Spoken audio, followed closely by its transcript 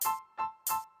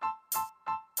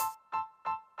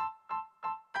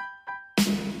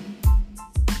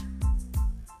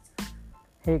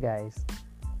Hey guys,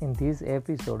 in this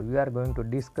episode we are going to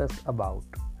discuss about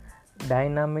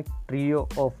dynamic trio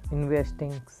of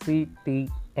investing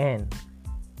CTN.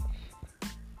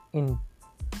 In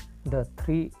the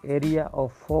three area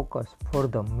of focus for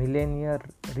the millennial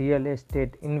real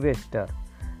estate investor.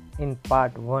 In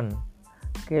part 1,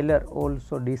 Keller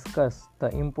also discussed the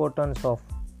importance of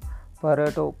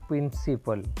Pareto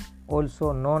principle,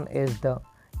 also known as the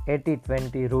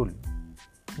 80-20 rule.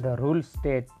 The rule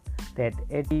states that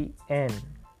 80N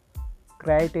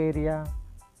criteria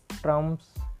trumps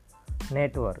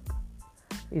network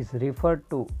is referred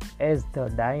to as the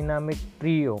dynamic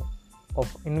trio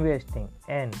of investing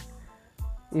and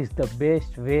is the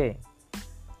best way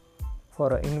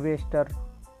for an investor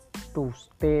to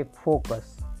stay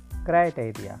focused.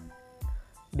 Criteria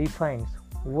defines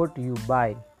what you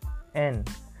buy and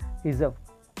is a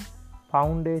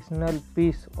foundational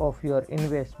piece of your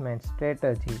investment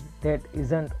strategy that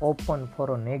isn't open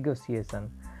for a negotiation.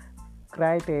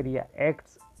 Criteria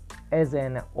acts as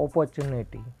an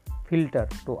opportunity filter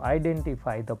to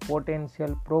identify the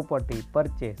potential property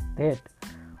purchase that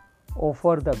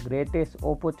offer the greatest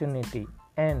opportunity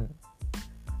and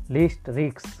least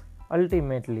risks.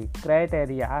 Ultimately,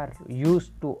 criteria are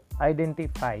used to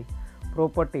identify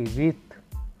property with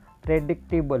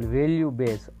predictable value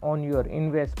based on your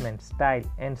investment style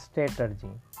and strategy.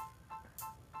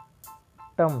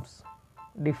 Terms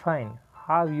define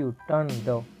how you turn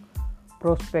the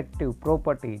prospective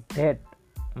property that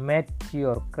match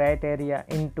your criteria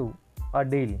into a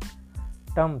deal.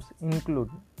 Terms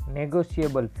include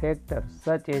negotiable factors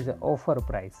such as offer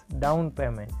price, down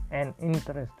payment and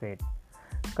interest rate,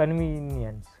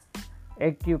 convenience,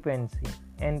 occupancy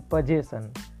and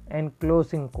possession, and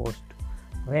closing cost.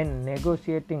 When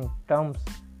negotiating terms,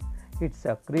 it's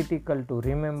critical to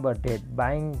remember that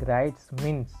buying rights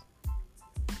means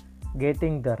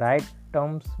getting the right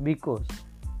terms because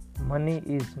money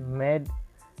is made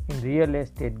in real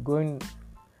estate going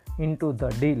into the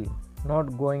deal,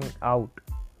 not going out.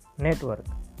 Network.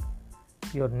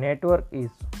 Your network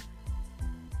is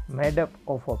made up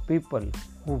of people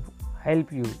who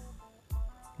help you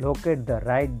locate the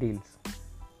right deals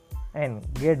and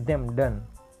get them done.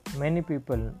 Many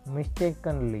people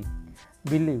mistakenly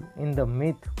believe in the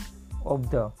myth of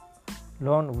the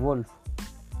lone wolf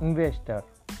investor,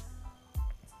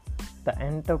 the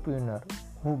entrepreneur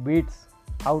who beats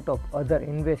out of other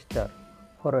investors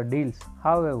for deals.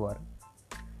 However,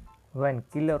 when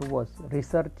Keller was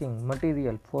researching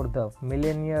material for the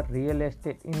millennial real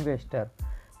estate investor,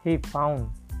 he found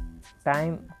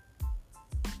time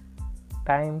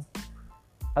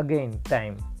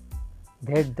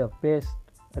that the best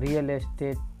real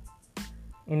estate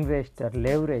investor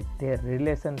leverage their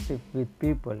relationship with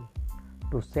people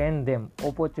to send them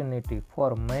opportunity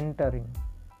for mentoring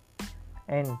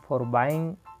and for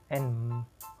buying and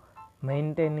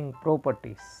maintaining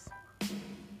properties.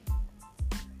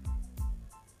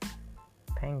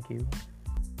 Thank you.